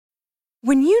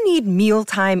When you need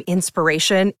mealtime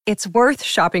inspiration, it's worth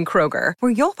shopping Kroger,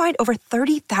 where you'll find over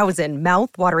 30,000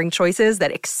 mouth-watering choices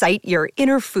that excite your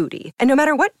inner foodie. And no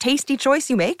matter what tasty choice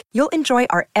you make, you'll enjoy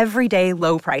our everyday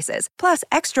low prices, plus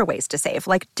extra ways to save,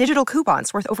 like digital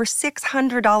coupons worth over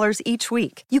 $600 each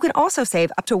week. You can also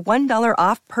save up to $1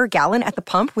 off per gallon at the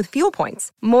pump with fuel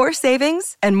points. More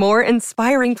savings and more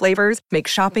inspiring flavors make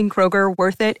shopping Kroger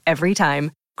worth it every time.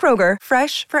 Kroger,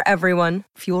 fresh for everyone.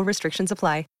 Fuel restrictions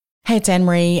apply. Hey, it's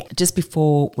Anne-Marie. Just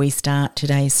before we start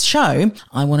today's show,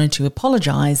 I wanted to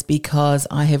apologise because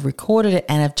I have recorded it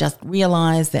and I've just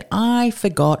realised that I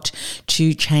forgot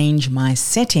to change my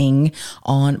setting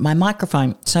on my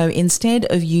microphone. So instead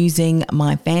of using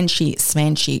my fancy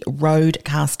smancy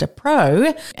Rodecaster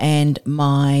Pro and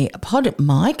my pod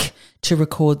mic to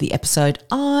record the episode,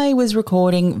 I was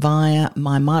recording via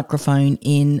my microphone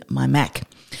in my Mac.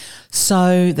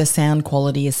 So the sound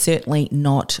quality is certainly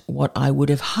not what I would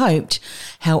have hoped.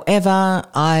 However,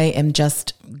 I am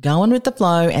just going with the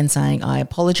flow and saying I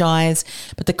apologise,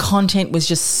 but the content was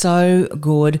just so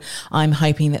good. I'm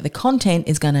hoping that the content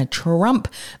is going to trump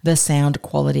the sound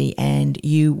quality and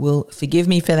you will forgive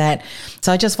me for that.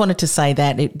 So I just wanted to say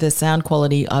that the sound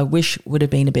quality I wish would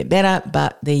have been a bit better,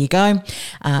 but there you go.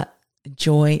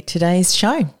 Enjoy today's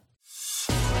show.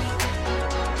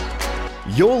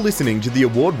 You're listening to the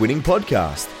award-winning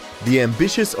podcast, The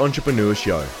Ambitious Entrepreneur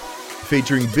Show,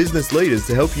 featuring business leaders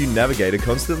to help you navigate a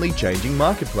constantly changing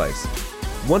marketplace.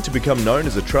 Want to become known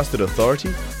as a trusted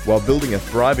authority while building a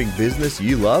thriving business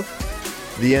you love?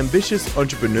 The Ambitious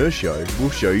Entrepreneur Show will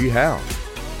show you how.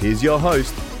 Here's your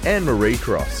host, Anne-Marie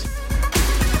Cross.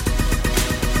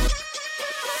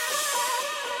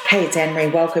 Hey, it's Anne-Marie.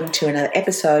 Welcome to another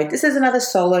episode. This is another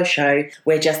solo show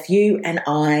where just you and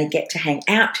I get to hang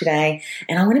out today.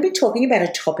 And I'm going to be talking about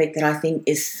a topic that I think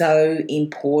is so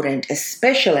important,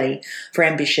 especially for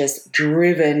ambitious,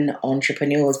 driven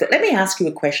entrepreneurs. But let me ask you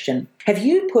a question. Have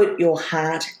you put your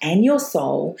heart and your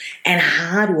soul and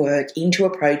hard work into a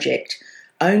project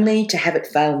only to have it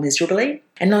fail miserably?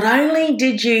 And not only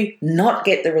did you not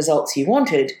get the results you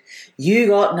wanted, you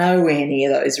got nowhere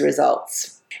near those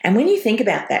results. And when you think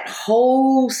about that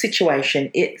whole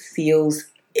situation, it feels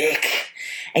ick.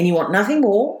 And you want nothing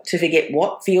more to forget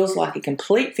what feels like a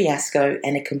complete fiasco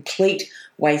and a complete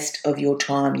waste of your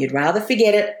time. You'd rather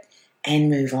forget it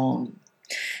and move on.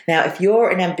 Now, if you're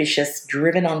an ambitious,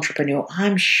 driven entrepreneur,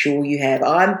 I'm sure you have.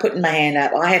 I'm putting my hand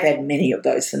up. I have had many of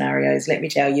those scenarios, let me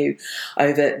tell you,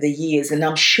 over the years. And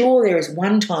I'm sure there is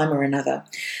one time or another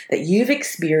that you've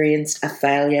experienced a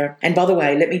failure. And by the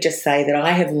way, let me just say that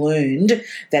I have learned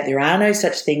that there are no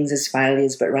such things as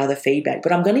failures, but rather feedback.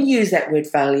 But I'm going to use that word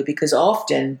failure because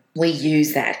often we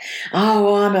use that.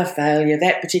 Oh, I'm a failure.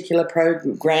 That particular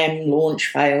program launch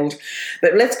failed.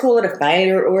 But let's call it a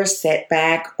failure or a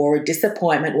setback or a disappointment,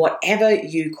 whatever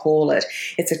you call it.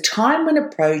 It's a time when a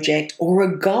project or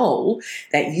a goal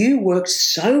that you worked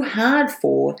so hard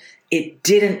for, it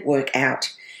didn't work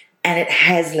out and it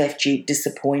has left you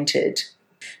disappointed.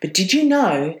 But did you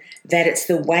know that it's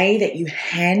the way that you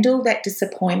handle that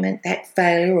disappointment, that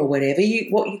failure, or what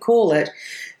you call it,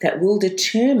 that will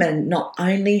determine not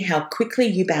only how quickly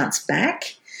you bounce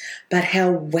back, but how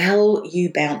well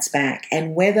you bounce back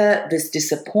and whether this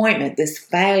disappointment, this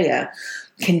failure,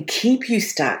 can keep you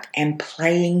stuck and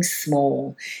playing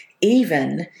small,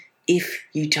 even if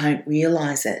you don't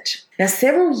realize it. Now,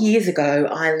 several years ago,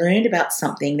 I learned about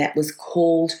something that was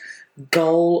called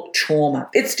goal trauma.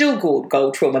 It's still called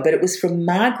goal trauma, but it was from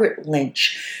Margaret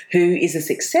Lynch, who is a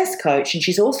success coach, and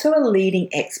she's also a leading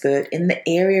expert in the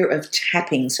area of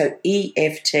tapping, so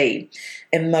EFT,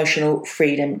 Emotional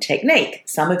Freedom Technique.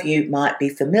 Some of you might be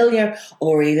familiar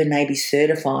or even maybe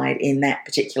certified in that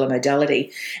particular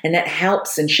modality, and that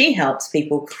helps, and she helps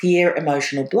people clear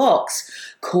emotional blocks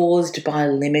caused by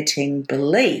limiting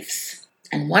beliefs.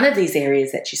 And one of these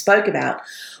areas that she spoke about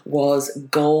was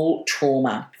goal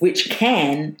trauma, which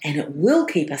can and it will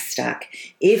keep us stuck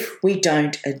if we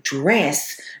don't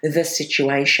address the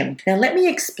situation. Now, let me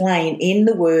explain in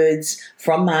the words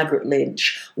from Margaret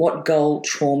Lynch what goal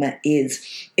trauma is.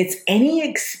 It's any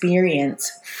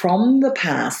experience from the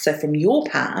past, so from your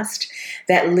past,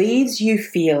 that leaves you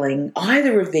feeling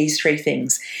either of these three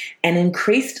things: an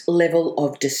increased level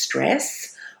of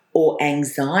distress or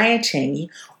anxiety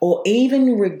or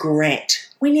even regret.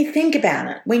 When you think about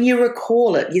it, when you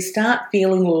recall it, you start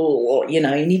feeling,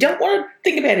 and you don't want to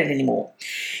think about it anymore.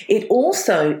 It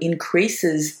also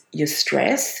increases your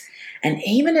stress and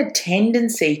even a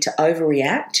tendency to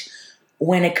overreact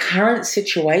when a current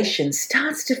situation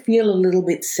starts to feel a little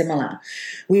bit similar.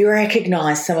 We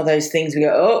recognize some of those things. We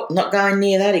go, oh, not going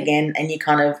near that again, and you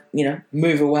kind of,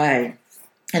 move away.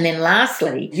 And then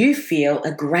lastly, you feel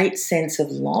a great sense of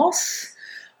loss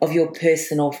of your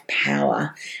personal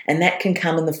power. And that can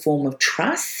come in the form of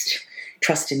trust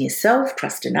in yourself,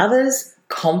 trust in others,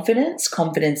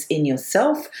 confidence in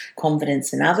yourself,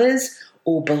 confidence in others,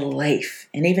 or belief,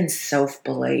 and even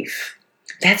self-belief.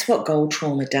 That's what goal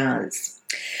trauma does.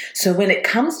 So when it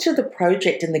comes to the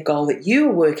project and the goal that you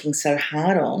are working so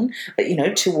hard on, and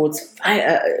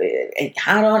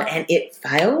it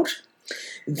failed,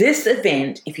 this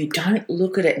event, if you don't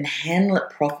look at it and handle it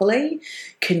properly,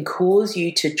 can cause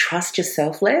you to trust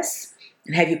yourself less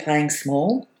and have you playing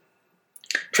small,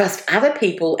 trust other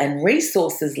people and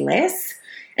resources less,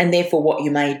 and therefore what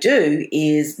you may do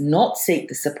is not seek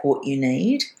the support you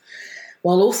need,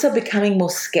 while also becoming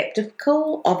more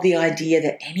skeptical of the idea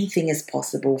that anything is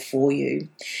possible for you.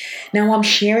 Now, I'm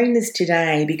sharing this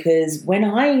today because when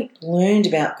I learned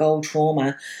about goal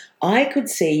trauma, I could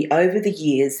see over the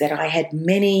years that I had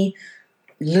many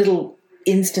little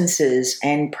instances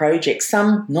and projects,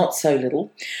 some not so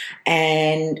little,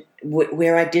 and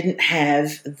where I didn't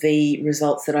have the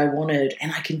results that I wanted.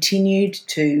 And I continued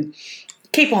to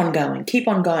keep on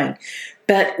going.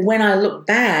 But when I look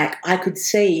back, I could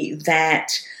see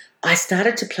that I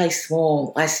started to play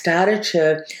small. I started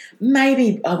to,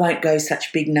 maybe I won't go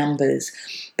such big numbers,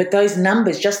 but those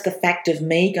numbers, just the fact of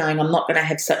me going, I'm not going to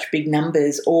have such big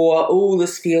numbers, or, oh,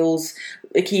 this feels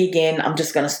icky again, I'm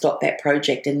just going to stop that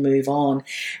project and move on.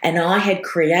 And I had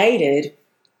created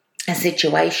a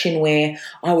situation where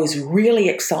I was really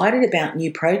excited about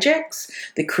new projects,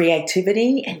 the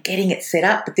creativity and getting it set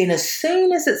up. But then as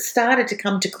soon as it started to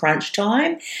come to crunch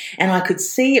time and I could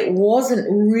see it wasn't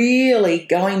really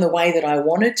going the way that I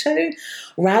wanted to,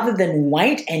 rather than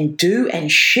wait and do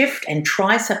and shift and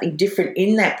try something different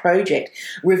in that project,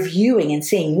 reviewing and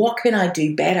seeing what can I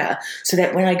do better so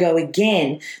that when I go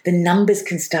again, the numbers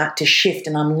can start to shift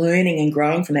and I'm learning and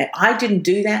growing from that. I didn't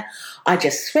do that. I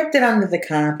just swept it under the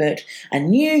carpet. A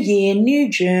new year, new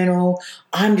journal.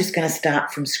 I'm just going to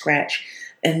start from scratch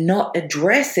and not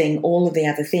addressing all of the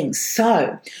other things.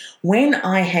 So when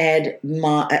I had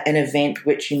an event,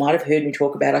 which you might have heard me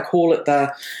talk about, I call it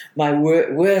my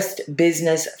worst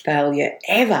business failure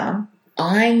ever,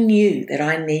 I knew that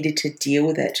I needed to deal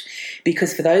with it,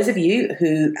 because for those of you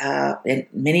who are, and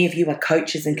many of you are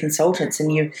coaches and consultants,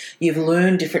 and you've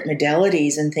learned different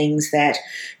modalities and things, that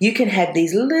you can have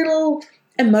these little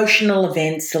emotional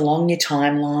events along your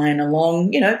timeline, along,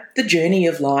 the journey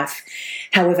of life.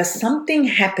 However, something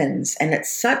happens and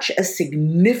it's such a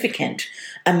significant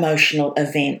emotional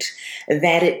event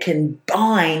that it can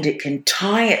bind, it can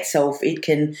tie itself, it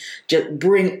can just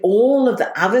bring all of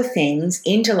the other things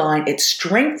into line. It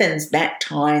strengthens that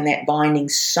tie and that binding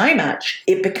so much,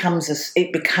 it becomes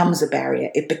a barrier,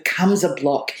 it becomes a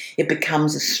block, it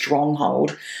becomes a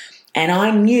stronghold. And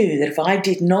I knew that if I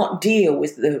did not deal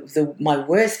with my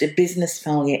worst business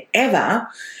failure ever,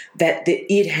 that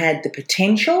it had the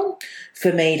potential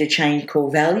for me to change core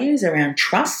values around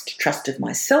trust of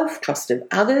myself, trust of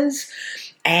others,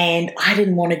 and I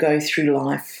didn't want to go through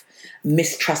life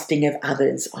mistrusting of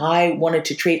others. I wanted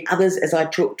to treat others as I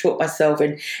taught myself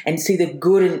and see the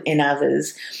good in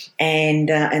others. And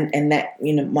that,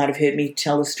 might have heard me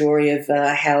tell the story of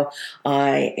how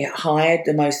I hired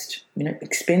the most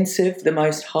expensive, the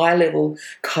most high-level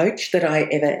coach that I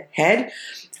ever had.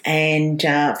 And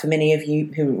for many of you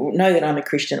who know that I'm a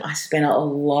Christian, I spent a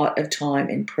lot of time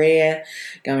in prayer,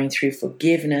 going through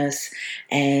forgiveness,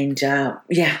 and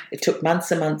it took months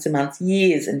and months and months,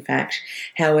 years in fact.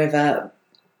 However,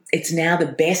 it's now the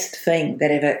best thing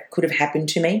that ever could have happened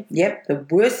to me. Yep, the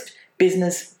worst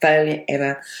business failure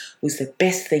ever was the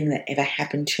best thing that ever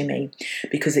happened to me,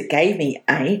 because it gave me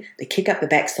the kick up the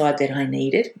backside that I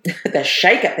needed, the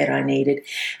shake up that I needed,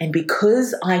 and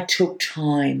because I took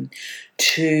time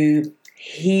to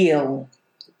heal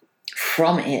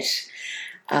from it,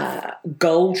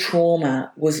 goal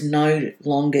trauma was no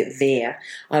longer there.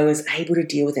 I was able to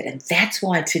deal with it, and that's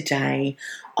why today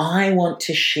I want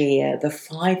to share the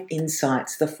 5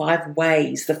 insights, the 5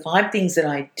 ways, the 5 things that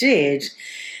I did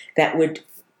that would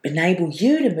enable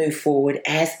you to move forward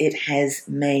as it has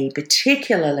me,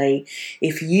 particularly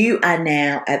if you are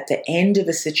now at the end of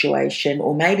a situation,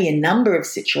 or maybe a number of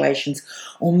situations,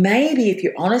 or maybe if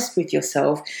you're honest with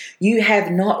yourself, you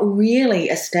have not really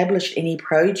established any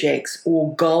projects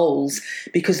or goals,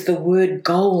 because the word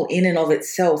goal in and of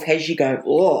itself has you go,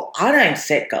 oh, I don't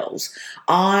set goals.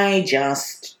 I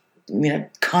just,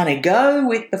 kind of go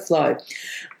with the flow.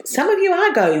 Some of you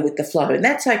are going with the flow, and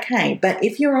that's okay. But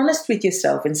if you're honest with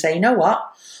yourself and say, you know what,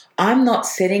 I'm not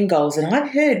setting goals. And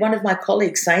I've heard one of my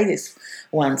colleagues say this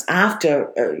once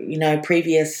after,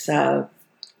 previous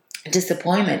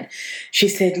disappointment. She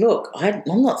said, look, I'm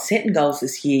not setting goals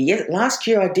this year. Yes, last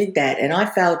year I did that and I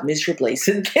failed miserably.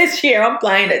 So this year I'm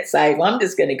playing it safe. I'm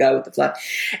just going to go with the flow.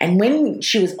 And when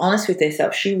she was honest with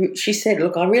herself, she said,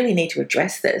 look, I really need to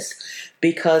address this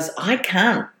because I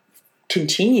can't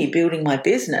continue building my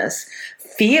business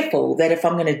fearful that if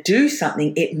I'm going to do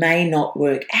something, it may not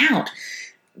work out.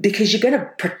 Because you're going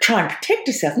to try and protect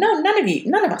yourself. No,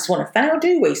 none of us want to fail,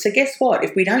 do we? So guess what?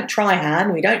 If we don't try hard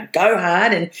and we don't go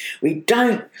hard and we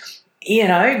don't,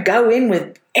 go in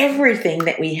with everything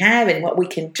that we have and what we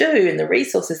can do and the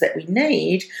resources that we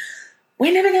need,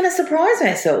 we're never going to surprise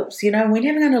ourselves. We're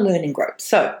never going to learn and grow.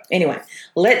 So anyway,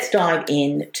 let's dive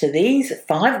into these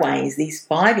 5 ways, these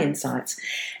 5 insights,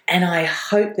 and I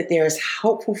hope that they're as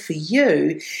helpful for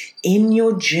you in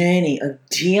your journey of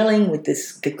dealing with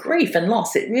the grief and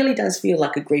loss. It really does feel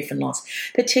like a grief and loss,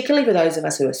 particularly for those of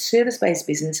us who are service-based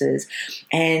businesses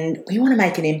and we want to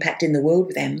make an impact in the world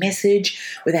with our message,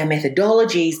 with our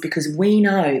methodologies, because we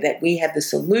know that we have the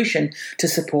solution to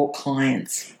support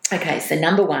clients. Okay, so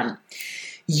number 1,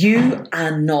 you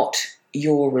are not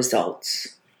your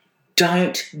results.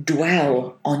 Don't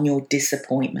dwell on your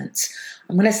disappointments.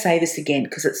 I'm going to say this again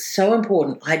because it's so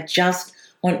important. I just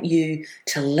want you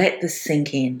to let this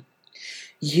sink in.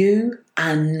 You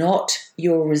are not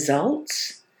your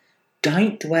results.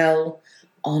 Don't dwell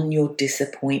on your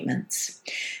disappointments.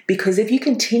 Because if you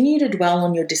continue to dwell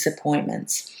on your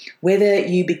disappointments, whether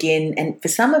you begin, and for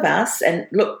some of us, and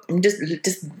look,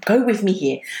 just go with me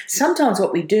here. Sometimes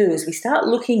what we do is we start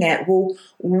looking at, well,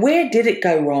 where did it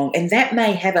go wrong? And that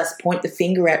may have us point the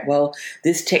finger at, well,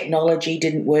 this technology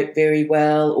didn't work very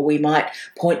well, or we might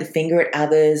point the finger at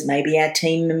others. Maybe our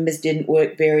team members didn't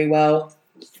work very well.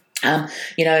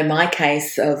 In my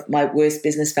case of my worst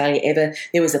business failure ever,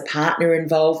 there was a partner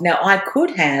involved. Now, I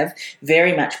could have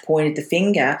very much pointed the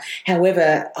finger.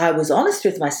 However, I was honest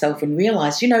with myself and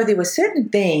realized, there were certain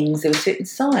things, there were certain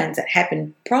signs that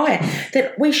happened prior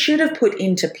that we should have put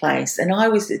into place. And I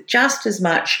was just as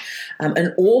much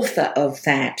an author of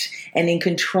that and in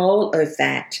control of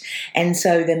that. And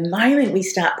so the moment we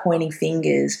start pointing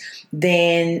fingers,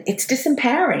 then it's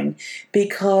disempowering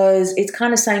because it's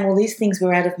kind of saying, well, these things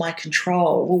were out of my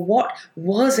control. Well, what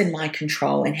was in my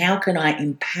control and how can I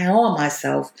empower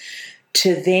myself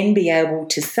to then be able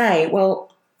to say,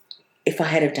 well, if I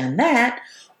had have done that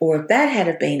or if that had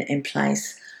have been in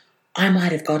place, I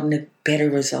might have gotten a better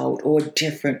result or a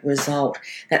different result.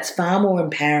 That's far more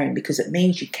empowering because it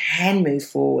means you can move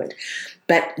forward.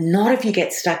 But not if you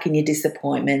get stuck in your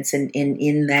disappointments and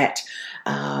in that,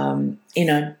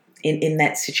 in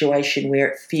that situation where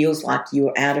it feels like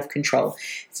you're out of control.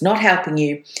 It's not helping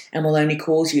you and will only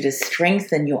cause you to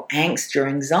strengthen your angst or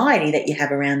anxiety that you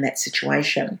have around that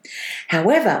situation.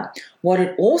 However, what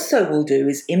it also will do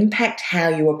is impact how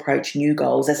you approach new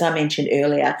goals, as I mentioned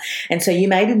earlier. And so you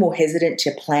may be more hesitant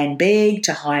to plan big,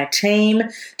 to hire a team,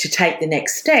 to take the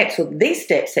next steps or these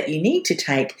steps that you need to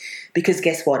take because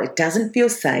guess what? It doesn't feel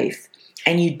safe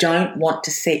and you don't want to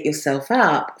set yourself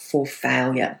up for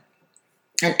failure.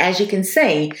 And as you can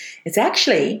see, it's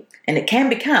actually, and it can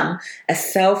become, a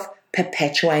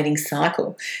self-perpetuating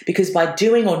cycle because by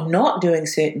doing or not doing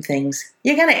certain things,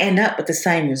 you're going to end up with the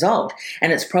same result.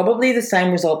 And it's probably the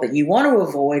same result that you want to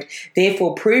avoid,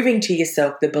 therefore proving to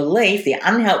yourself the belief, the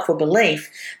unhelpful belief,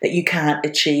 that you can't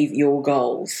achieve your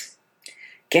goals.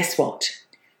 Guess what?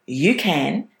 You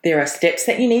can. There are steps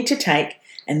that you need to take.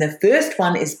 And the first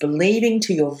one is believing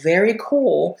to your very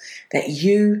core that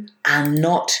you are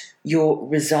not your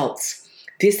results.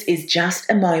 This is just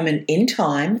a moment in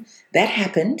time that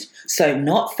happened, so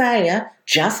not failure,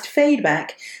 just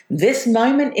feedback. This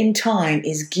moment in time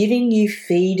is giving you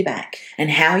feedback,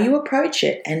 and how you approach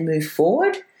it and move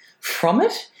forward from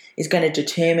it is going to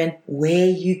determine where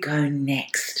you go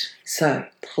next. So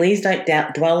please don't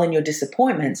dwell on your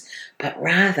disappointments, but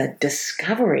rather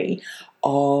discovery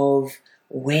of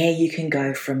where you can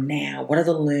go from now. What are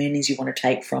the learnings you want to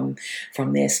take from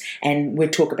this? And we'll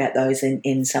talk about those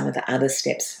in some of the other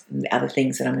steps, the other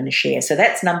things that I'm going to share. So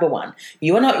that's number 1.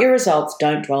 You are not your results.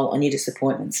 Don't dwell on your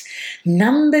disappointments.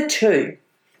 Number 2,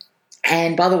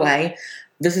 and by the way,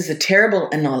 this is a terrible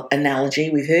analogy.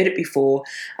 We've heard it before,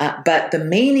 but the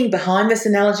meaning behind this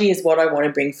analogy is what I want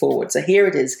to bring forward. So here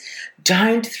it is.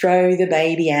 Don't throw the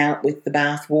baby out with the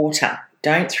bathwater.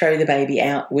 Don't throw the baby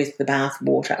out with the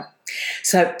bathwater.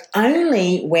 So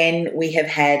only when we have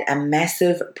had a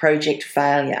massive project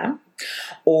failure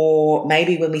Or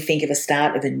maybe when we think of a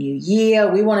start of a new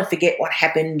year, we want to forget what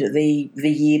happened the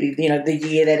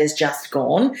year that has just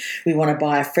gone. We want to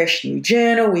buy a fresh new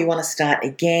journal. We want to start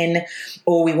again,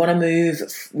 or we want to move,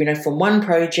 from one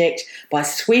project by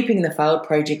sweeping the failed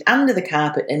project under the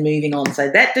carpet and moving on. So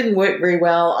that didn't work very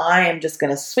well. I am just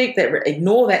going to sweep that,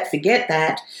 ignore that, forget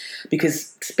that,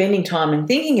 because spending time and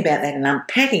thinking about that and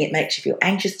unpacking it makes you feel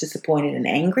anxious, disappointed, and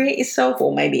angry at yourself,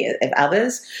 or maybe at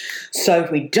others. So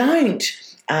if we don't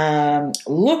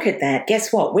look at that,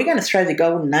 guess what? We're going to throw the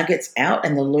golden nuggets out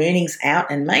and the learnings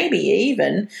out, and maybe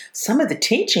even some of the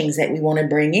teachings that we want to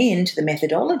bring into the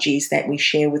methodologies that we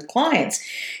share with clients.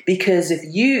 Because if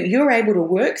you're able to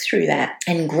work through that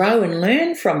and grow and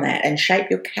learn from that and shape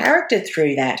your character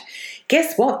through that,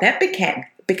 guess what? That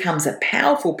becomes a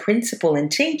powerful principle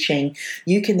and teaching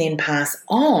you can then pass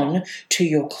on to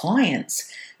your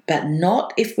clients. But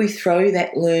not if we throw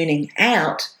that learning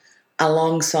out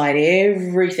alongside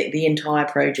everything, the entire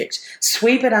project.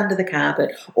 Sweep it under the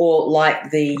carpet, or like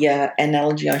the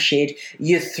analogy I shared,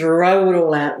 you throw it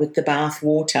all out with the bath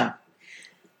water.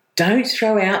 Don't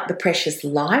throw out the precious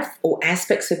life or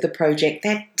aspects of the project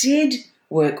that did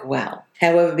work well.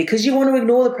 However, because you want to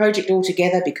ignore the project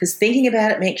altogether, because thinking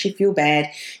about it makes you feel bad,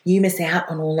 you miss out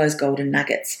on all those golden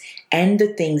nuggets and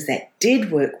the things that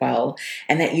did work well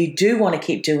and that you do want to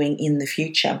keep doing in the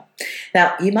future.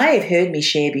 Now, you may have heard me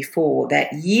share before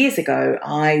that years ago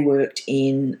I worked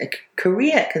in a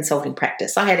career consulting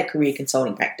practice. I had a career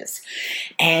consulting practice.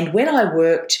 And when I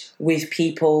worked with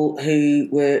people who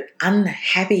were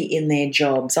unhappy in their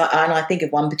jobs, and I think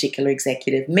of one particular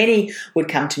executive, many would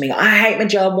come to me, I hate my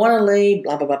job, want to leave,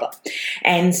 blah, blah, blah, blah.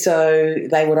 And so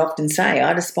they would often say,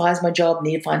 I despise my job,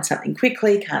 need to find something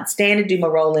quickly, can't stand to do my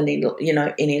role any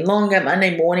longer.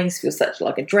 Monday mornings feel such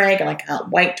like a drag and I can't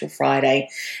wait till Friday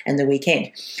and the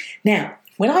weekend. Now,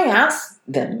 when I ask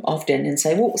them often and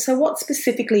say, well, so what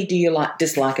specifically do you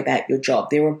dislike about your job?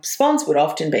 Their response would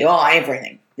often be,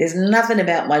 everything. There's nothing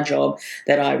about my job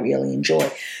that I really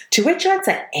enjoy. To which I'd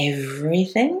say,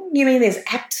 everything? You mean there's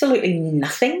absolutely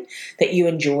nothing that you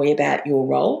enjoy about your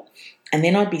role? And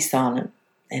then I'd be silent.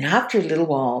 And after a little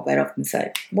while, they'd often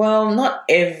say, well, not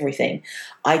everything.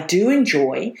 I do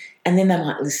enjoy, and then they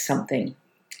might list something.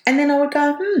 And then I would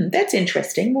go, that's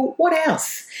interesting. Well, what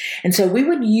else? And so we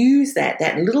would use that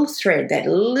little thread, that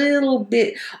little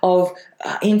bit of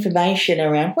information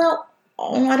around,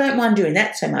 I don't mind doing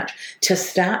that so much, to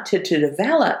start to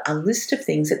develop a list of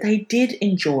things that they did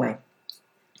enjoy.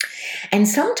 And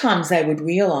sometimes they would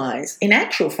realize, in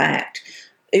actual fact,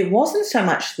 it wasn't so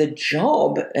much the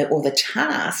job or the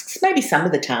tasks, maybe some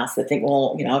of the tasks I think,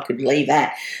 I could leave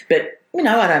that, but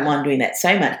I don't mind doing that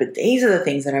so much, but these are the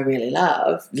things that I really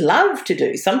love to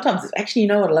do. Sometimes it's actually,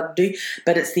 what I love to do,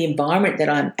 but it's the environment that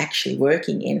I'm actually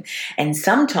working in. And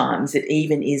sometimes it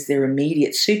even is their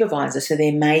immediate supervisor. So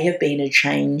there may have been a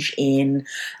change in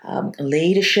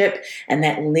leadership, and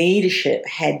that leadership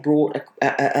had brought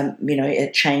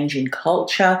a change in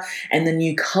culture, and the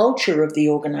new culture of the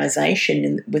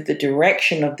organisation with the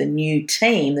direction of the new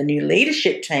team, the new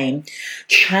leadership team,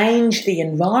 changed the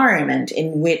environment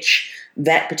in which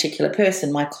that particular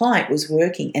person, my client, was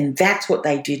working, and that's what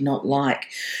they did not like.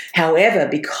 However,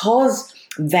 because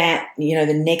that, the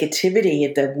negativity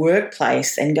of the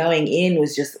workplace and going in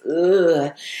was just,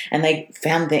 and they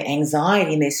found their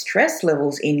anxiety and their stress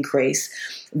levels increase,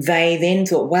 they then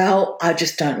thought, I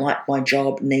just don't like my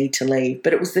job, need to leave.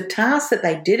 But it was the tasks that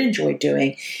they did enjoy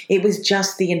doing. It was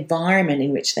just the environment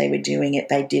in which they were doing it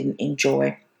they didn't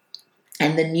enjoy,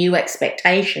 and the new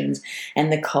expectations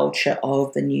and the culture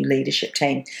of the new leadership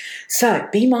team. So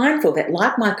be mindful that,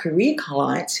 like my career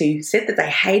clients who said that they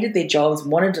hated their jobs,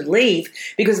 wanted to leave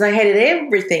because they hated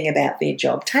everything about their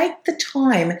job, take the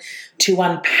time to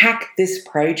unpack this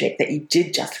project that you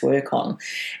did just work on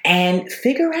and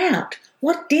figure out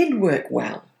what did work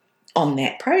well on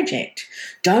that project.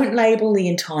 Don't label the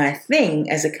entire thing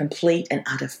as a complete and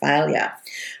utter failure.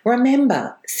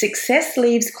 Remember, success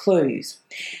leaves clues.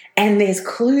 And there's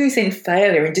clues in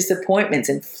failure and disappointments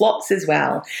and flops as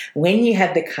well when you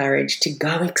have the courage to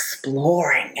go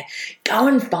exploring. Go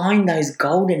and find those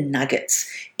golden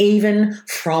nuggets, even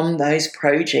from those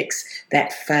projects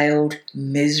that failed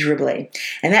miserably.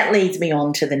 And that leads me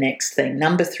on to the next thing.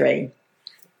 Number 3.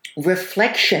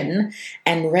 Reflection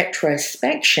and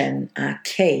retrospection are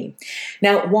key.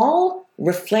 Now, while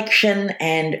reflection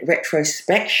and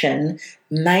retrospection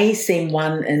may seem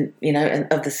one and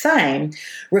of the same.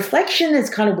 Reflection is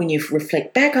kind of when you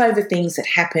reflect back over things that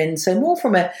happened, so more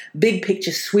from a big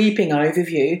picture sweeping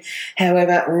overview.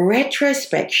 However,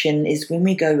 retrospection is when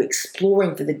we go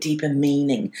exploring for the deeper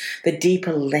meaning, the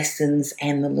deeper lessons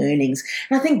and the learnings.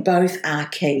 And I think both are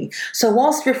key. So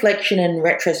whilst reflection and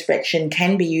retrospection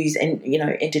can be used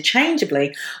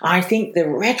interchangeably, I think the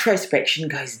retrospection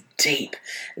goes deep,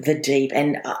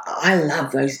 and I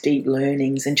love those deep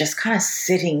learnings and just kind of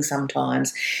sitting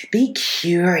sometimes. Be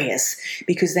curious,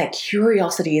 because that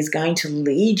curiosity is going to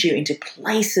lead you into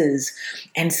places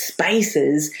and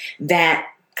spaces that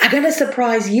are going to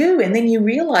surprise you, and then you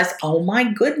realize, oh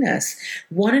my goodness,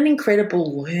 what an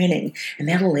incredible learning. And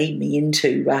that'll lead me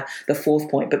into the fourth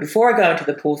point. But before I go into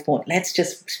the fourth point, let's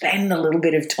just spend a little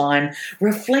bit of time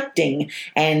reflecting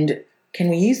and can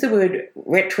we use the word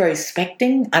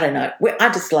retrospecting? I don't know. I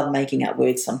just love making up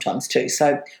words sometimes too.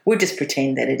 So we'll just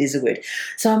pretend that it is a word.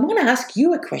 So I'm going to ask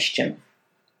you a question.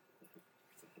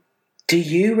 Do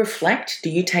you reflect? Do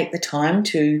you take the time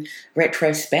to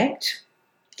retrospect?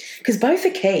 Because both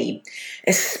are key,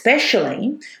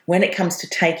 especially when it comes to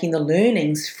taking the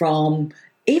learnings from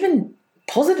even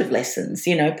positive lessons,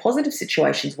 positive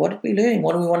situations. What did we learn?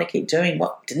 What do we want to keep doing?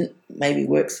 What didn't maybe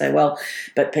work so well?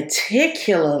 But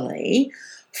particularly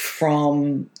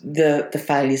from the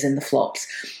failures and the flops,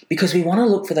 because we want to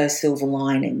look for those silver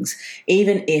linings,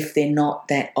 even if they're not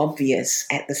that obvious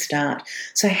at the start.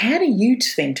 So how do you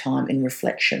spend time in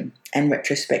reflection and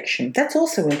retrospection? That's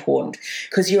also important,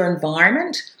 because your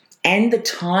environment and the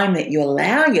time that you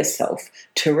allow yourself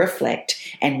to reflect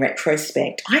and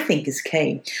retrospect, I think, is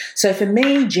key. So for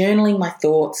me, journaling my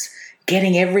thoughts,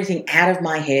 getting everything out of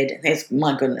my head. There's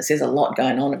a lot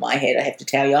going on in my head, I have to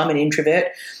tell you. I'm an introvert,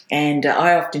 and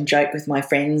I often joke with my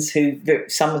friends who,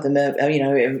 some of them are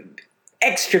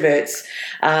extroverts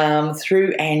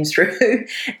through and through.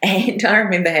 And I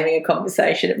remember having a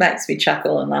conversation. It makes me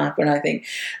chuckle and laugh when I think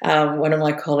one of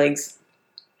my colleagues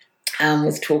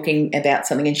was talking about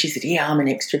something, and she said, yeah, I'm an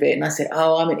extrovert. And I said,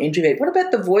 oh, I'm an introvert. What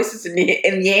about the voices in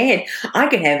your head? I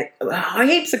can have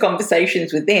heaps of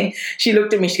conversations with them. She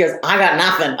looked at me, she goes, I got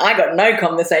nothing. I got no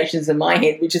conversations in my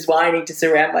head, which is why I need to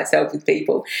surround myself with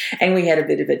people. And we had a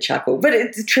bit of a chuckle. But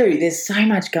it's true, there's so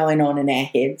much going on in our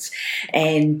heads,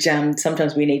 and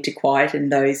sometimes we need to quieten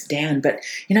those down. But,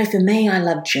 for me, I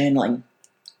love journaling.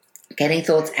 Getting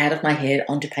thoughts out of my head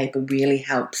onto paper really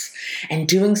helps, and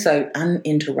doing so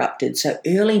uninterrupted. So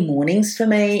early mornings for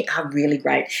me are really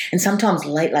great, and sometimes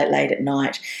late at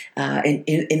night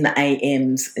in the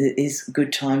AMs is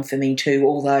good time for me too,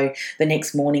 although the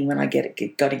next morning when I got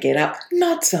to get up,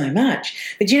 not so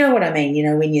much. But you know what I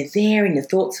mean, when you're there and your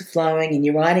thoughts are flowing and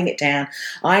you're writing it down.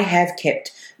 I have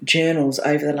kept journals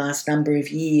over the last number of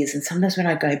years, and sometimes when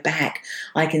I go back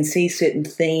I can see certain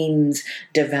themes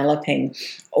developing,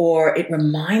 or it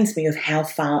reminds me of how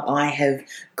far I have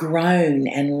grown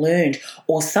and learned.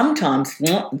 Or sometimes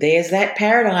there's that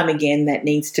paradigm again that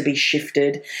needs to be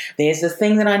shifted. There's the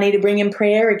thing that I need to bring in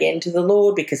prayer again to the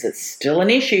Lord, because it's still an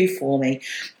issue for me,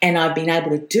 and I've been able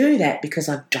to do that because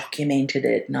I've documented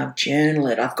it and I've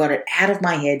journaled it. I've got it out of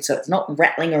my head so it's not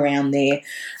rattling around there,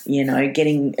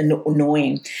 getting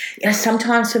annoying.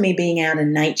 Sometimes for me, being out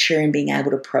in nature and being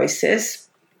able to process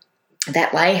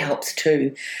that way helps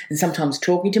too. And sometimes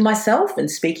talking to myself and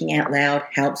speaking out loud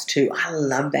helps too. I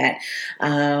love that.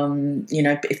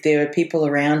 If there are people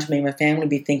around me, my family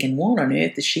be thinking, what on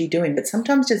earth is she doing? But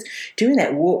sometimes just doing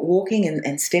that, walking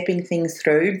and stepping things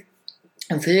through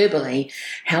verbally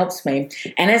helps me.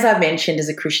 And as I've mentioned, as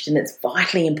a Christian, it's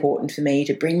vitally important for me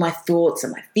to bring my thoughts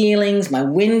and my feelings, my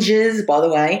whinges, by the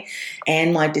way,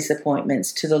 and my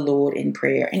disappointments to the Lord in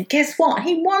prayer. And guess what?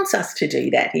 He wants us to do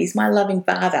that. He's my loving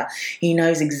Father. He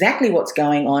knows exactly what's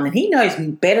going on, and He knows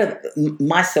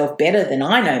myself better than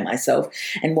I know myself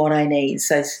and what I need.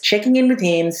 So checking in with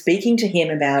Him, speaking to Him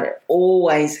about it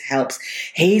always helps.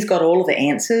 He's got all of the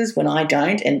answers when I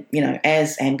don't. And,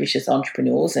 as ambitious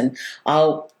entrepreneurs, and I'll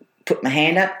put my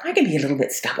hand up, I can be a little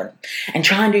bit stubborn and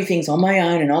try and do things on my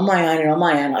own and on my own and on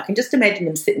my own. I can just imagine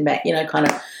him sitting back, kind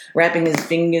of wrapping his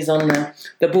fingers on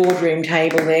the boardroom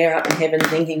table there up in heaven,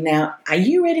 thinking, now, are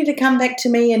you ready to come back to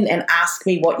me and ask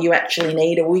me what you actually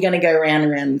need? Or are we going to go round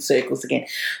and round in circles again?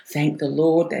 Thank the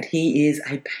Lord that He is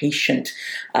a patient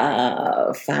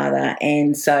Father.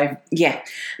 And so,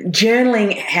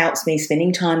 journaling helps me.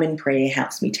 Spending time in prayer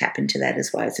helps me tap into that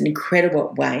as well. It's an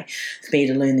incredible way for me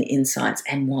to learn the insights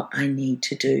and what I need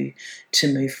to do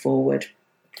to move forward.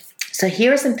 So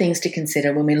here are some things to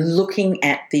consider when we're looking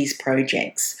at these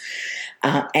projects.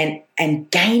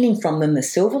 and gaining from them the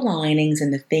silver linings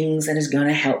and the things that is going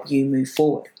to help you move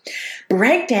forward.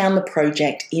 Break down the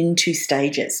project into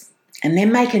stages and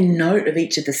then make a note of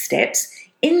each of the steps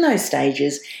in those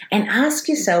stages and ask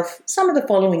yourself some of the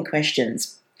following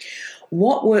questions.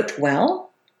 What worked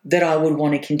well that I would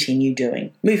want to continue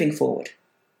doing moving forward?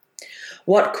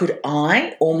 What could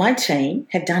I or my team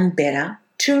have done better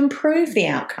to improve the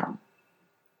outcome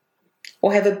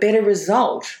or have a better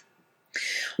result?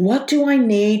 What do I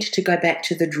need to go back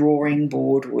to the drawing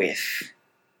board with?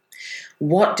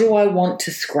 What do I want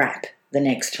to scrap the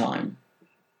next time?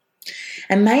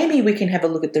 And maybe we can have a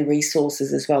look at the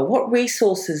resources as well. What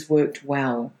resources worked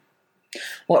well?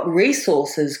 What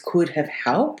resources could have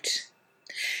helped?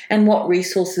 And what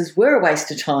resources were a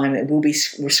waste of time and will be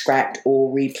scrapped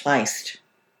or replaced?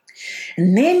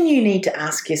 And then you need to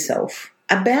ask yourself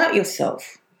about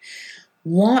yourself.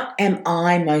 What am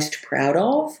I most proud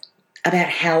of about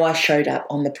how I showed up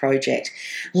on the project?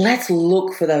 Let's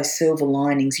look for those silver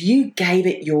linings. You gave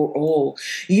it your all.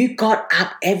 You got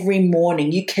up every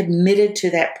morning. You committed to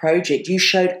that project. You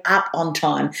showed up on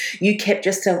time. You kept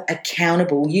yourself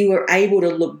accountable. You were able to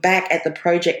look back at the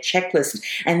project checklist,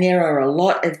 and there are a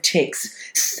lot of ticks.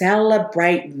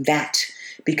 Celebrate that,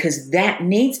 because that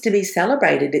needs to be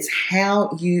celebrated. It's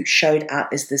how you showed up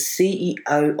as the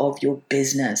CEO of your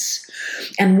business.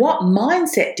 And what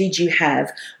mindset did you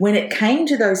have when it came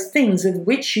to those things of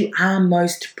which you are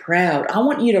most proud? I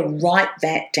want you to write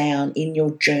that down in your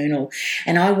journal,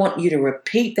 and I want you to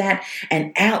repeat that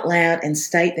and out loud and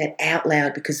state that out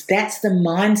loud, because that's the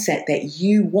mindset that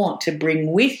you want to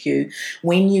bring with you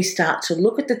when you start to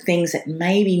look at the things that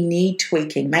maybe need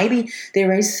tweaking. Maybe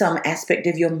there is some aspect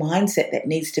of your mindset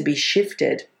that needs to be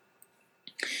shifted.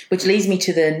 Which leads me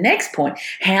to the next point.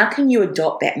 How can you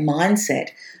adopt that mindset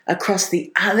across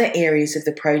the other areas of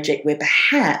the project where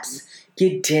perhaps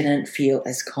you didn't feel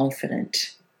as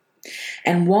confident?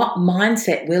 And what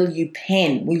mindset will you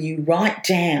pen? Will you write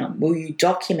down? Will you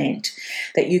document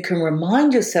that you can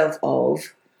remind yourself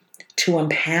of to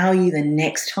empower you the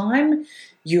next time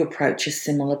you approach a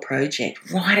similar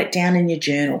project? Write it down in your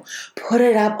journal. Put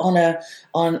it up on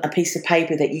a piece of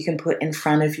paper that you can put in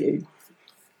front of you.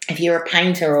 If you're a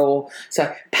painter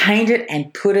so paint it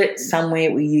and put it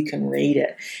somewhere where you can read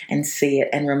it and see it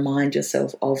and remind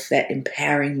yourself of that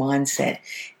empowering mindset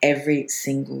every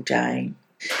single day.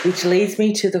 Which leads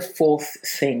me to the fourth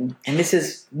thing, and this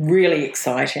is really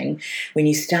exciting when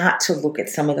you start to look at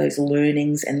some of those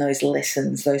learnings and those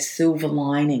lessons, those silver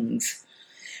linings.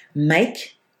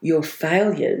 Make your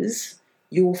failures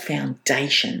your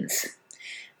foundations.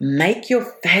 Make your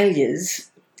failures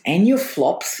and your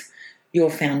flops your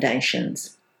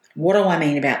foundations. What do I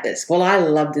mean about this? Well, I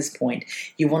love this point.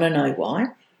 You want to know why?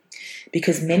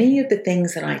 Because many of the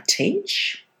things that I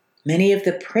teach, many of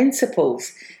the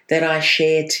principles that I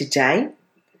share today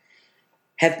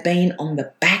have been on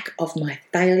the back of my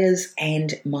failures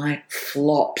and my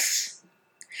flops.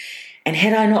 And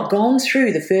had I not gone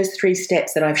through the first 3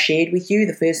 steps that I've shared with you,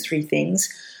 the first 3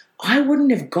 things, I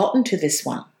wouldn't have gotten to this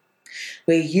one,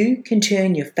 where you can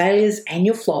turn your failures and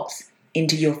your flops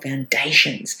into your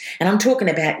foundations. And I'm talking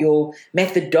about your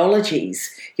methodologies,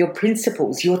 your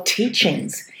principles, your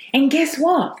teachings. And guess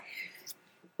what?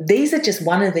 These are just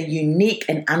one of the unique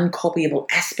and uncopyable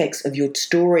aspects of your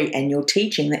story and your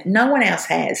teaching that no one else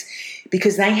has,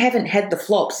 because they haven't had the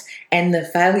flops and the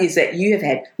failures that you have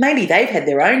had. Maybe they've had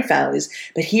their own failures,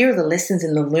 but here are the lessons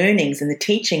and the learnings and the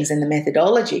teachings and the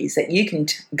methodologies that you can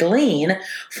glean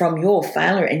from your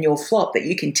failure and your flop that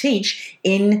you can teach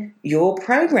in your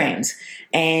programs.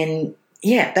 And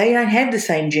yeah, they don't have the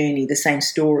same journey, the same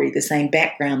story, the same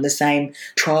background, the same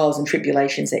trials and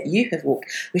tribulations that you have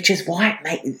walked, which is why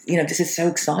this is so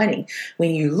exciting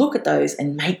when you look at those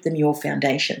and make them your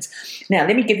foundations. Now,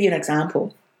 let me give you an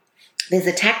example. There's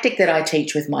a tactic that I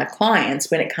teach with my clients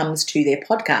when it comes to their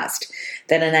podcast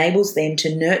that enables them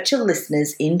to nurture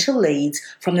listeners into leads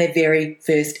from their very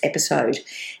first episode.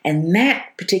 And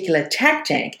that particular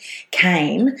tactic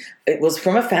it was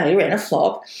from a failure and a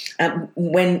flop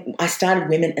when I started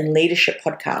Women in Leadership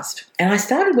podcast. And I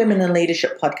started Women in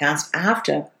Leadership podcast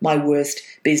after my worst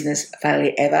business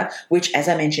failure ever, which, as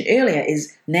I mentioned earlier,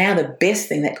 is now the best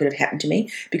thing that could have happened to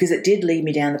me because it did lead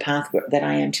me down the path that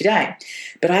I am today.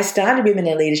 But I started Women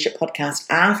in Leadership podcast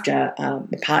after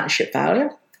the partnership failure,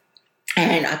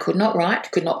 and I could not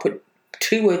write, could not put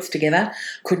 2 words together,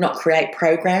 could not create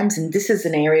programs, and this is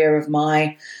an area of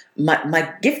my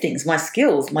giftings, my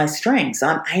skills, my strengths.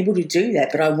 I'm able to do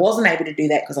that, but I wasn't able to do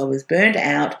that because I was burned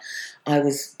out, I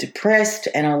was depressed,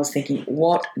 and I was thinking,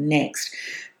 what next?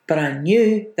 but I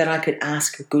knew that I could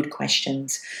ask good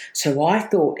questions. So I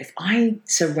thought, if I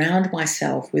surround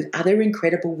myself with other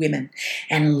incredible women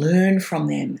and learn from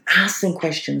them, ask them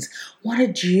questions. What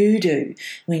did you do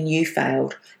when you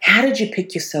failed? How did you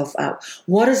pick yourself up?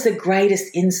 What is the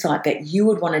greatest insight that you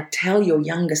would want to tell your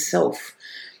younger self,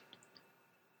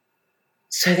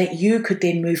 so that you could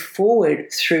then move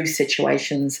forward through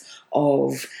situations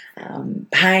of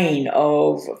pain,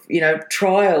 of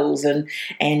trials and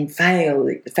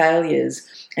failures.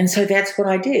 And so that's what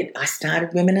I did. I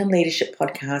started Women in Leadership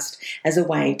podcast as a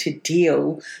way to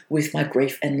deal with my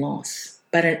grief and loss.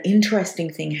 But an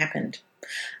interesting thing happened.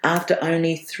 After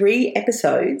only 3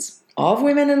 episodes of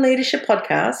Women in Leadership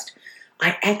podcast,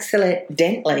 I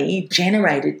accidentally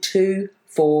generated 2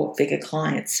 4-figure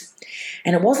clients.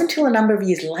 And it wasn't until a number of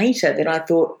years later that I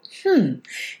thought,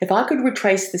 if I could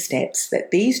retrace the steps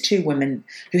that these 2 women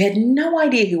who had no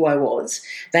idea who I was,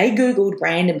 they Googled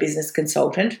brand and business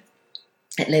consultant.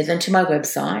 It led them to my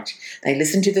website. They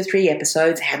listened to the 3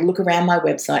 episodes, had a look around my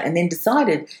website, and then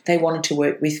decided they wanted to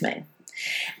work with me.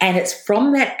 And it's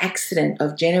from that accident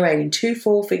of generating 2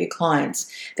 4-figure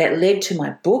clients that led to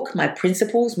my book, my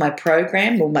principles, my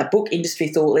program, my book, Industry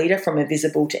Thought Leader, From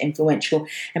Invisible to Influential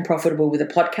and Profitable with a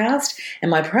Podcast, and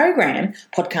my program,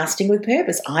 Podcasting with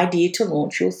Purpose, Idea to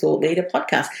Launch Your Thought Leader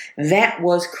Podcast. That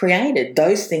was created.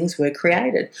 Those things were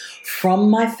created. From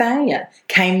my failure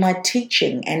came my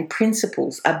teaching and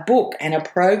principles, a book and a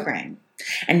program.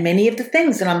 And many of the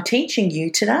things that I'm teaching you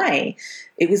today,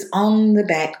 it was on the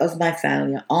back of my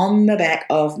failure, on the back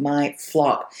of my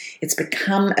flop. It's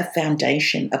become a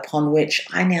foundation upon which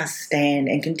I now stand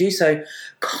and can do so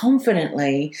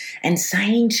confidently, and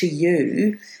saying to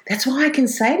you, that's why I can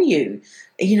say to you,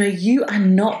 you are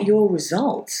not your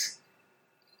results.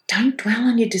 Don't dwell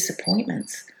on your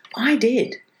disappointments. I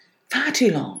did far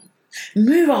too long.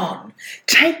 Move on.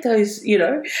 Take those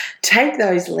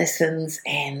lessons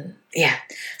and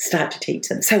start to teach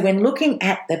them. So when looking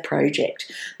at the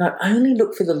project, not only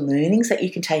look for the learnings that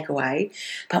you can take away,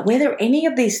 but whether any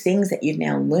of these things that you've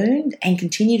now learned and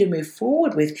continue to move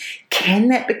forward with, can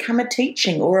that become a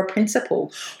teaching or a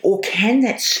principle? Or can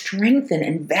that strengthen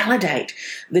and validate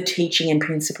the teaching and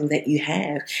principle that you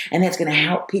have? And that's going to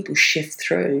help people shift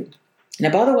through. Now,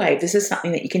 by the way, if this is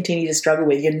something that you continue to struggle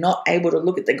with, you're not able to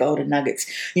look at the golden nuggets,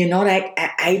 you're not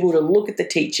able to look at the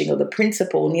teaching or the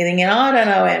principle, and you're thinking, I don't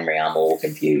know, Anne-Marie, I'm all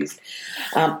confused.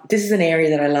 This is an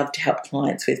area that I love to help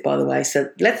clients with, by the way.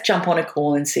 So let's jump on a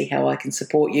call and see how I can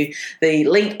support you. The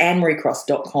link,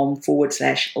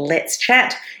 annemariecross.com/let's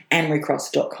chat,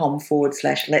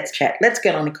 annemariecross.com/let's chat. Let's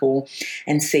get on a call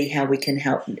and see how we can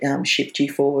help shift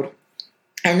you forward.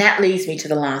 And that leads me to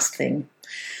the last thing.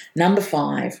 Number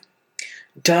 5.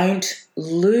 Don't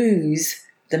lose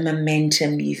the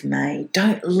momentum you've made.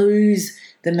 Don't lose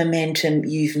the momentum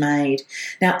you've made.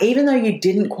 Now, even though you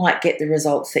didn't quite get the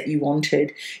results that you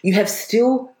wanted, you have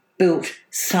still built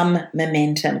some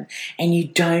momentum, and you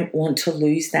don't want to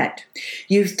lose that.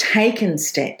 You've taken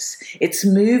steps. It's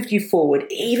moved you forward,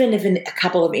 even if in a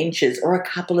couple of inches or a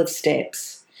couple of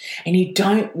steps, and you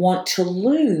don't want to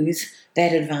lose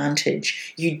that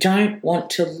advantage. You don't want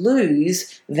to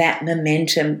lose that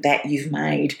momentum that you've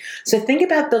made. So think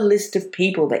about the list of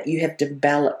people that you have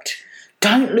developed.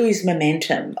 Don't lose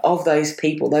momentum of those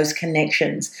people, those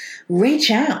connections.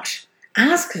 Reach out.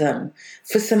 Ask them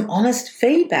for some honest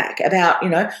feedback about,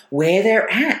 where they're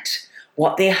at,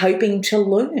 what they're hoping to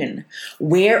learn,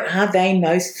 where are they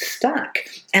most stuck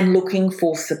and looking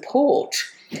for support.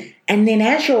 And then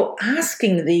as you're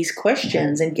asking these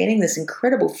questions and getting this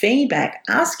incredible feedback,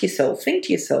 ask yourself, think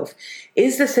to yourself,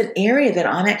 is this an area that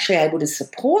I'm actually able to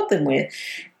support them with?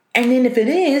 And then if it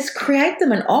is, create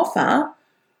them an offer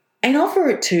and offer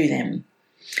it to them.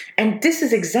 And this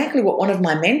is exactly what one of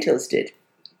my mentors did.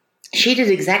 She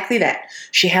did exactly that.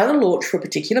 She held a launch for a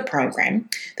particular program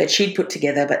that she'd put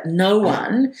together, but no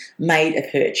one made a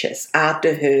purchase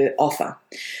after her offer.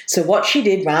 So what she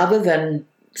did, rather than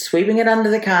sweeping it under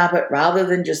the carpet, rather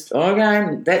than just,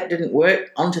 okay, that didn't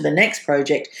work, on to the next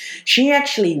project, she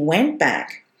actually went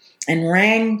back and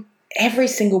rang every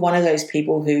single one of those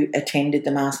people who attended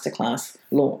the masterclass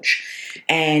launch.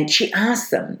 And she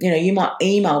asked them, you might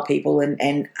email people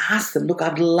and ask them, look,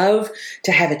 I'd love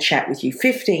to have a chat with you,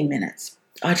 15 minutes.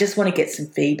 I just want to get some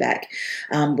feedback,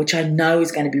 which I know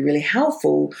is going to be really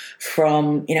helpful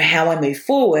from, how I move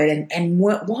forward and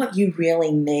what you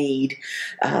really need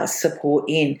support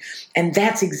in. And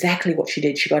that's exactly what she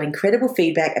did. She got incredible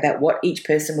feedback about what each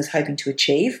person was hoping to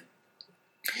achieve.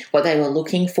 what they were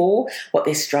looking for, what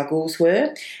their struggles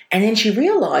were. And then she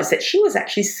realised that she was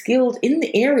actually skilled in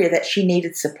the area that she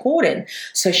needed support in.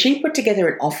 So she put together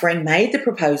an offering, made the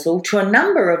proposal to a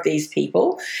number of these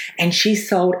people, and she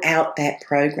sold out that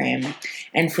program.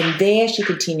 And from there, she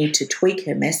continued to tweak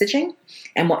her messaging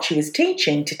and what she was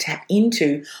teaching to tap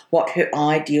into what her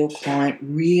ideal client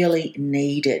really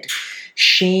needed.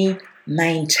 She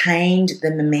maintained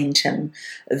the momentum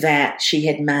that she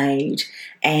had made,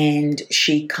 and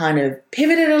she kind of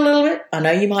pivoted a little bit. I know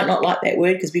you might not like that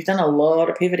word because we've done a lot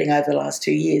of pivoting over the last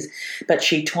 2 years, but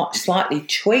she slightly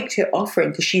tweaked her offering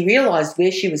because she realised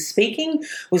where she was speaking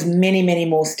was many, many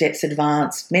more steps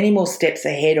advanced, many more steps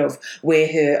ahead of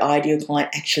where her ideal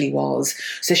client actually was.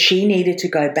 So she needed to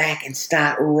go back and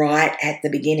start right at the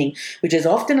beginning, which is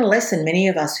often a lesson many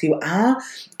of us who are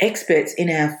experts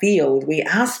in our field, we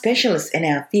are specialists in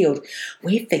our field,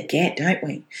 we forget, don't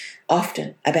we,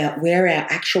 often about where our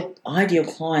actual ideal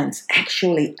clients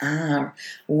actually are,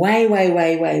 way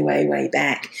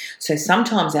back. So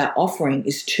sometimes our offering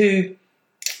is too,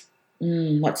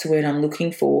 what's the word I'm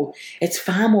looking for? It's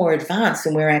far more advanced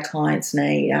than where our clients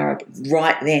need are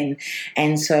right then.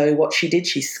 And so what she did,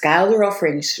 she scaled her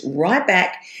offerings right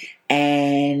back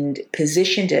and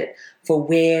positioned it for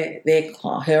where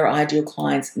her ideal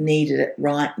clients needed it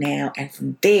right now. And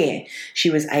from there, she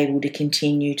was able to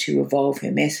continue to evolve her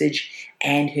message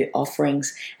and her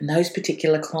offerings. And those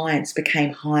particular clients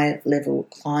became high-level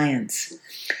clients.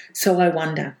 So I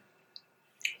wonder,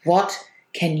 what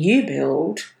can you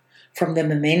build from the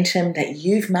momentum that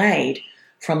you've made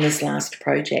from this last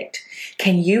project?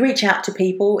 Can you reach out to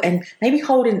people and maybe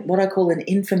hold in what I call an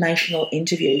informational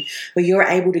interview where you're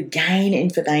able to gain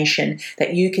information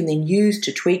that you can then use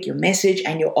to tweak your message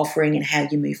and your offering and how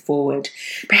you move forward?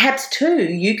 Perhaps too,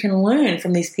 you can learn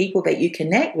from these people that you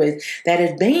connect with that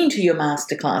had been to your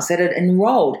masterclass, that had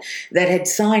enrolled, that had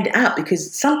signed up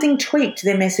because something tweaked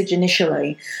their message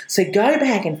initially. So go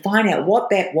back and find out what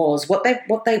that was, what they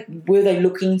were they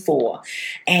looking for,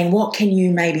 and what can you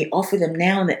maybe offer them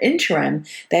now in the interim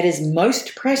that is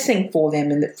most pressing for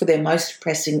them and for their most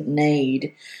pressing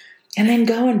need. And then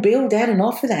go and build that and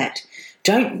offer that.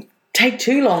 Don't take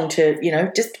too long to,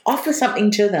 just offer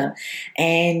something to them.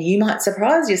 And you might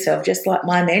surprise yourself, just like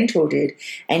my mentor did.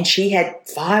 And she had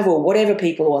 5 or whatever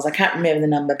people it was. I can't remember the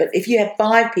number. But if you have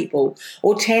 5 people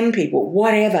or 10 people,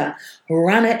 whatever,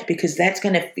 run it, because that's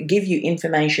going to give you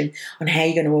information on how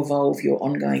you're going to evolve your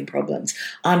ongoing problems.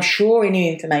 I'm sure any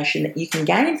information that you can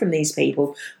gain from these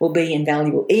people will be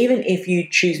invaluable, even if you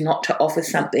choose not to offer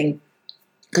something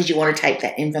because you want to take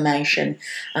that information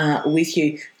with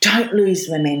you. Don't lose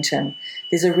momentum.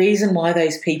 There's a reason why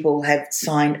those people have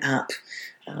signed up.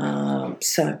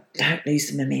 So don't lose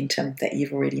the momentum that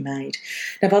you've already made.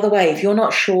 Now, by the way, if you're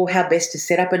not sure how best to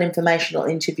set up an informational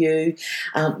interview,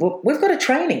 we've got a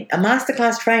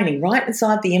masterclass training right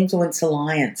inside the Influence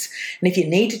Alliance. And if you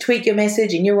need to tweak your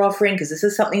message and your offering, because this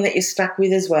is something that you're stuck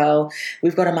with as well,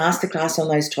 we've got a masterclass on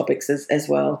those topics as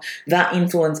well.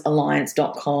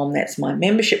 theinfluencealliance.com. That's my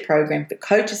membership program for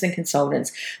coaches and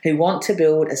consultants who want to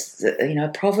build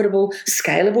a profitable,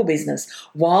 scalable business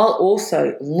while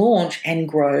also launch and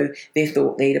grow their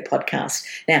Thought Leader podcast.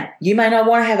 Now, you may not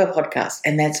want to have a podcast,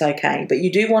 and that's okay, but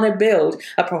you do want to build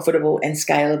a profitable and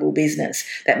scalable business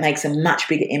that makes a much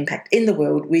bigger impact in the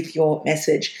world with your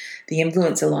message.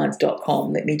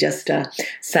 Theinfluencealliance.com. Let me just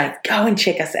say, go and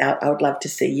check us out. I would love to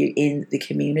see you in the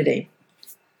community.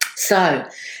 So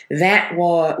that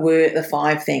were the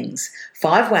 5 things,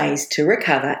 5 ways to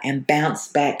recover and bounce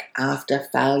back after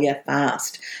failure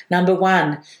fast. Number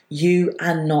 1, you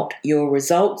are not your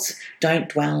results. Don't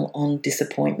dwell on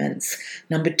disappointments.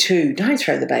 Number 2, don't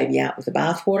throw the baby out with the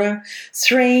bathwater.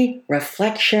 3,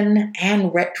 reflection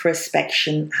and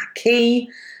retrospection are key.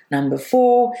 Number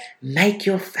 4, make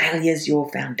your failures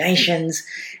your foundations.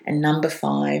 And number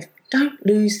 5, don't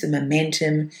lose the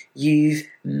momentum you've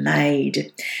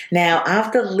made. Now,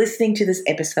 after listening to this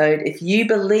episode, if you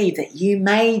believe that you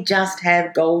may just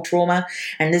have goal trauma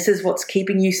and this is what's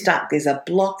keeping you stuck, there's a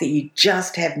block that you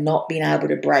just have not been able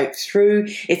to break through,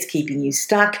 it's keeping you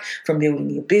stuck from building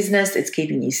your business, it's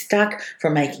keeping you stuck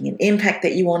from making an impact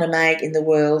that you want to make in the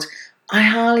world, I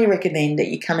highly recommend that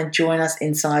you come and join us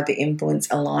inside the Influence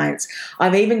Alliance.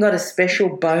 I've even got a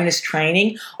special bonus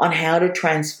training on how to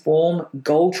transform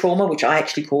goal trauma, which I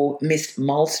actually call missed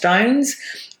milestones,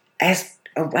 as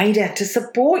a way to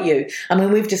support you. I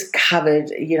mean, we've just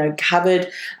covered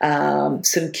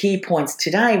some key points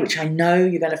today, which I know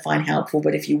you're going to find helpful.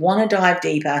 But if you want to dive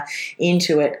deeper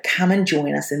into it, come and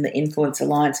join us in the Influence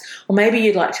Alliance. Or maybe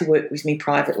you'd like to work with me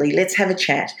privately. Let's have a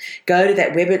chat. Go to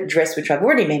that web address, which I've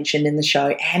already mentioned in the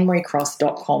show,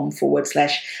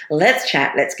 annemariecross.com/let's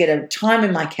chat. Let's get a time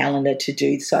in my calendar to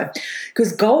do so.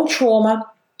 Because goal trauma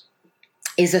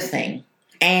is a thing.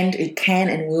 And it can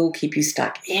and will keep you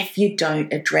stuck if you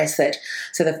don't address it.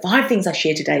 So the 5 things I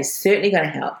shared today is certainly going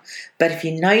to help. But if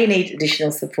you know you need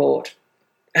additional support,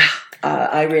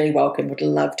 I really would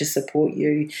love to support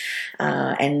you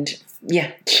and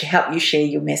help you share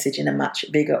your message in a much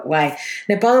bigger way.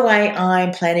 Now, by the way,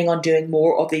 I'm planning on doing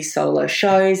more of these solo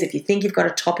shows. If you think you've got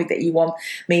a topic that you want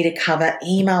me to cover,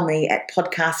 email me at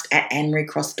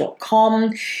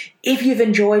podcast@annemariecross.com. If you've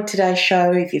enjoyed today's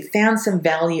show, if you've found some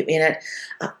value in it,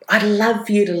 I'd love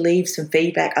for you to leave some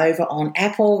feedback over on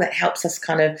Apple. That helps us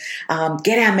kind of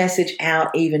get our message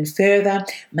out even further.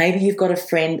 Maybe you've got a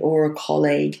friend or a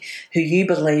colleague who you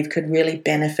believe could really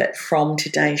benefit from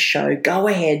today's show. Go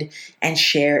ahead and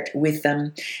share it with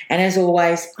them. And as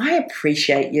always, I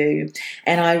appreciate you,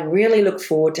 and I really look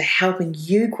forward to helping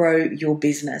you grow your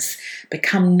business,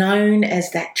 become known as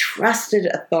that trusted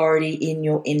authority in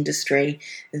your industry,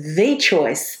 the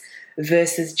choice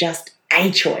versus just a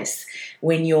choice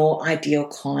when your ideal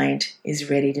client is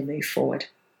ready to move forward.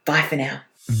 Bye for now.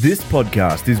 This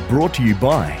podcast is brought to you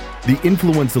by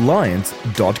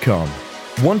theinfluencealliance.com.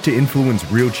 Want to influence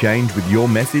real change with your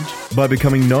message by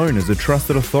becoming known as a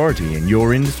trusted authority in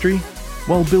your industry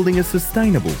while building a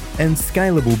sustainable and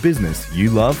scalable business you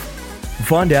love?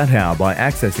 Find out how by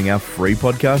accessing our free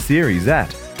podcast series at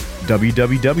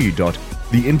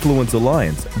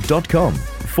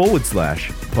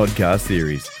www.theinfluencealliance.com/podcast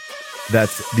series.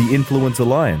 That's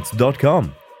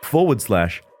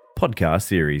theinfluencealliance.com/podcast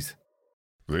series.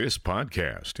 This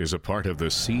podcast is a part of the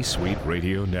C-Suite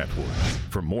Radio Network.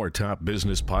 For more top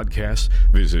business podcasts,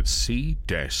 visit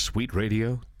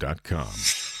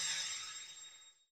c-suiteradio.com.